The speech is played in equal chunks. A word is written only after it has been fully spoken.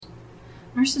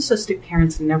Narcissistic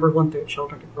parents never want their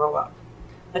children to grow up.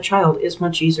 A child is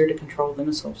much easier to control than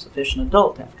a self-sufficient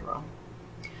adult, after all.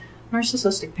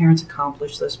 Narcissistic parents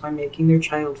accomplish this by making their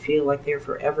child feel like they are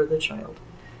forever the child.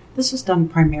 This is done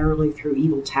primarily through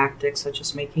evil tactics such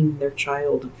as making their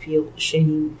child feel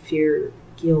shame, fear,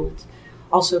 guilt,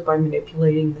 also by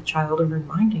manipulating the child and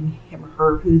reminding him or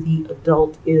her who the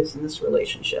adult is in this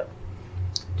relationship.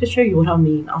 To show you what I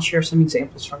mean, I'll share some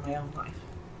examples from my own life.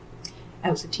 I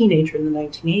was a teenager in the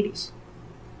 1980s.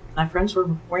 My friends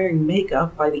were wearing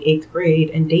makeup by the 8th grade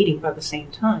and dating by the same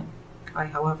time. I,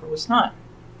 however, was not.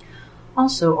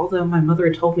 Also, although my mother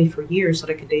had told me for years that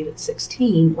I could date at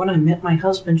 16, when I met my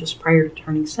husband just prior to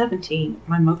turning 17,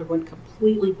 my mother went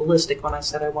completely ballistic when I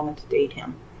said I wanted to date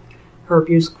him. Her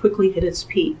abuse quickly hit its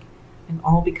peak, and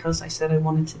all because I said I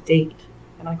wanted to date,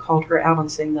 and I called her out on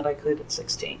saying that I could at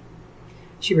 16.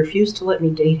 She refused to let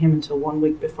me date him until 1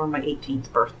 week before my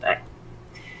 18th birthday.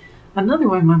 Another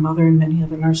way my mother and many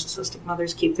other narcissistic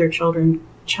mothers keep their children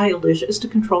childish is to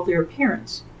control their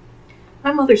appearance.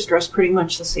 My mother's dressed pretty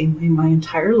much the same way my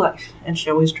entire life, and she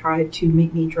always tried to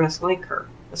make me dress like her,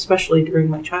 especially during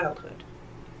my childhood.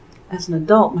 As an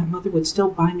adult, my mother would still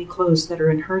buy me clothes that are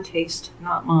in her taste,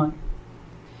 not mine.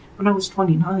 When I was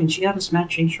 29, she got us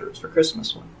matching shirts for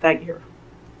Christmas that year.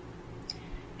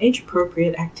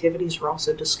 Age-appropriate activities were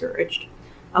also discouraged.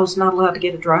 I was not allowed to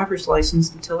get a driver's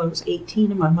license until I was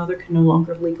 18, and my mother could no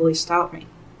longer legally stop me.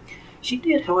 She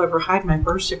did, however, hide my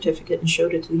birth certificate and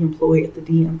showed it to the employee at the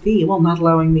DMV while not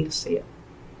allowing me to see it.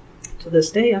 To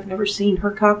this day, I've never seen her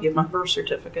copy of my birth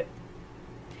certificate.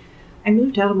 I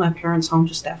moved out of my parents' home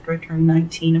just after I turned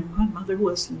 19, and my mother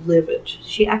was livid.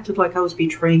 She acted like I was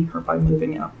betraying her by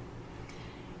moving out.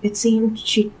 It seemed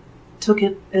she took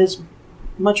it as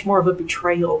much more of a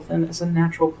betrayal than as a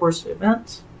natural course of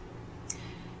events.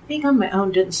 Being on my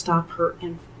own didn't stop her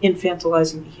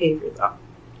infantilizing behavior, though.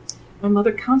 My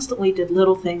mother constantly did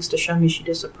little things to show me she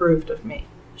disapproved of me.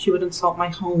 She would insult my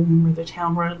home or the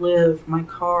town where I live, my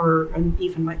car, and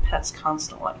even my pets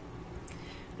constantly.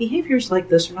 Behaviors like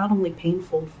this are not only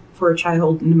painful for a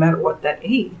child, no matter what that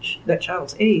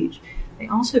child's age, they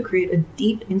also create a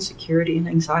deep insecurity and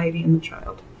anxiety in the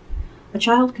child. A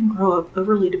child can grow up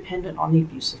overly dependent on the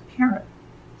abusive parent.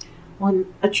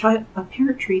 When a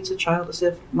parent treats a child as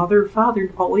if mother or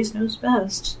father always knows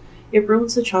best, it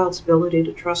ruins the child's ability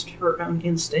to trust her own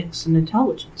instincts and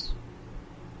intelligence.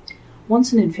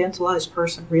 Once an infantilized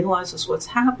person realizes what's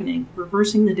happening,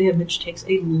 reversing the damage takes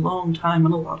a long time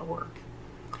and a lot of work.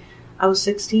 I was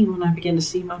 16 when I began to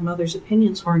see my mother's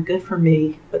opinions weren't good for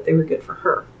me, but they were good for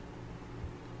her.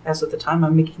 As of the time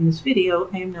I'm making this video,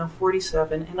 I am now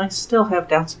 47, and I still have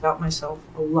doubts about myself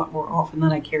a lot more often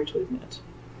than I care to admit.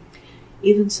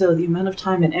 Even so, the amount of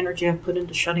time and energy I've put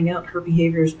into shutting out her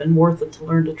behavior has been worth it to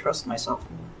learn to trust myself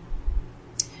more.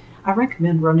 I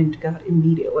recommend running to God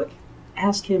immediately.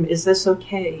 Ask Him, is this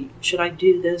okay? Should I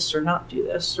do this or not do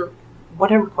this? Or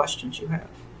whatever questions you have.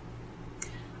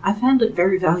 I found it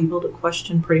very valuable to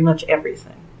question pretty much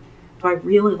everything. Do I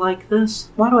really like this?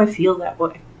 Why do I feel that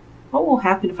way? What will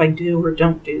happen if I do or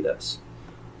don't do this?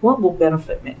 What will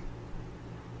benefit me?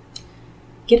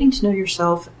 Getting to know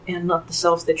yourself and not the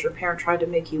self that your parent tried to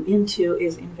make you into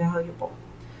is invaluable.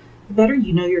 The better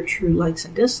you know your true likes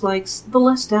and dislikes, the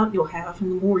less doubt you'll have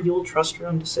and the more you'll trust your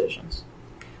own decisions.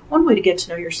 One way to get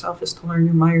to know yourself is to learn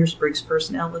your Myers-Briggs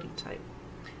personality type.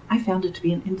 I found it to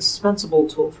be an indispensable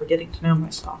tool for getting to know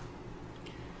myself.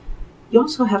 You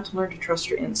also have to learn to trust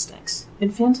your instincts.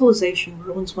 Infantilization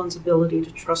ruins one's ability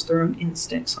to trust their own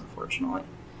instincts, unfortunately.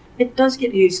 It does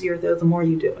get easier, though, the more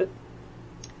you do it.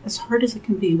 As hard as it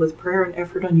can be, with prayer and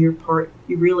effort on your part,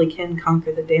 you really can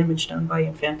conquer the damage done by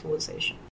infantilization.